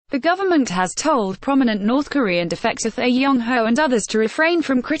The government has told prominent North Korean defector Thae Yong-ho and others to refrain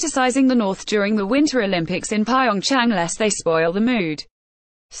from criticizing the North during the Winter Olympics in Pyeongchang lest they spoil the mood.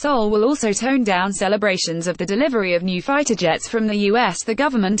 Seoul will also tone down celebrations of the delivery of new fighter jets from the U.S. The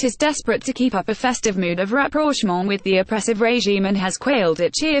government is desperate to keep up a festive mood of rapprochement with the oppressive regime and has quailed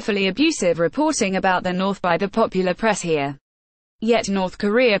at cheerfully abusive reporting about the North by the popular press here. Yet North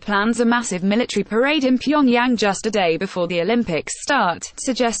Korea plans a massive military parade in Pyongyang just a day before the Olympics start,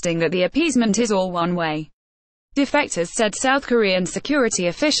 suggesting that the appeasement is all one way. Defectors said South Korean security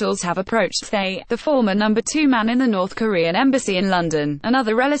officials have approached Thae, the former number 2 man in the North Korean embassy in London, and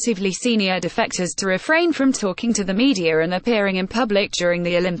other relatively senior defectors to refrain from talking to the media and appearing in public during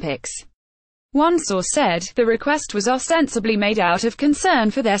the Olympics. One source said, the request was ostensibly made out of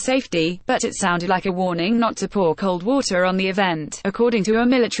concern for their safety, but it sounded like a warning not to pour cold water on the event. According to a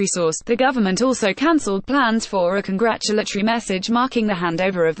military source, the government also cancelled plans for a congratulatory message marking the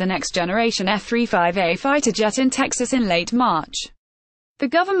handover of the next-generation F-35A fighter jet in Texas in late March. The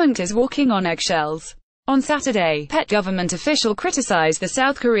government is walking on eggshells. On Saturday, a government official criticized the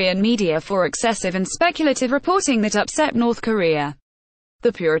South Korean media for excessive and speculative reporting that upset North Korea.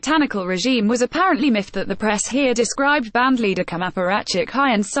 The puritanical regime was apparently miffed that the press here described bandleader-cum-apparatchik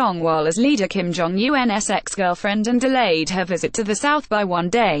Hyon Song-wol as leader Kim Jong-un's ex-girlfriend and delayed her visit to the South by 1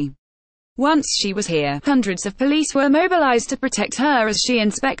 day. Once she was here, hundreds of police were mobilized to protect her as she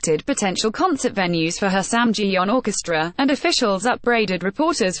inspected potential concert venues for her Samjiyon orchestra, and officials upbraided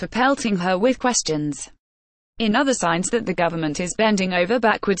reporters for pelting her with questions. In other signs that the government is bending over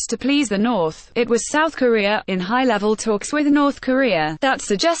backwards to please the North, it was South Korea, in high-level talks with North Korea, that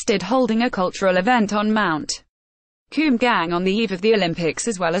suggested holding a cultural event on Mount Pyongyang on the eve of the Olympics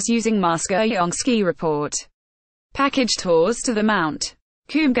as well as using Mask-a-Yong ski report. Package tours to the Mount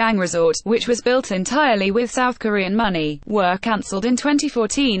Pyongyang resort, which was built entirely with South Korean money, were cancelled in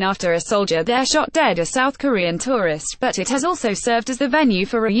 2014 after a soldier there shot dead a South Korean tourist, but it has also served as the venue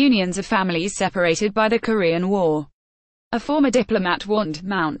for reunions of families separated by the Korean War. A former diplomat warned,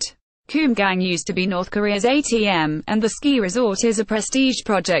 Mount Pyongyang used to be North Korea's ATM, and the ski resort is a prestige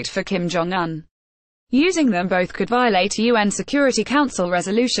project for Kim Jong-un. Using them both could violate UN Security Council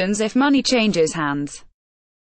resolutions if money changes hands.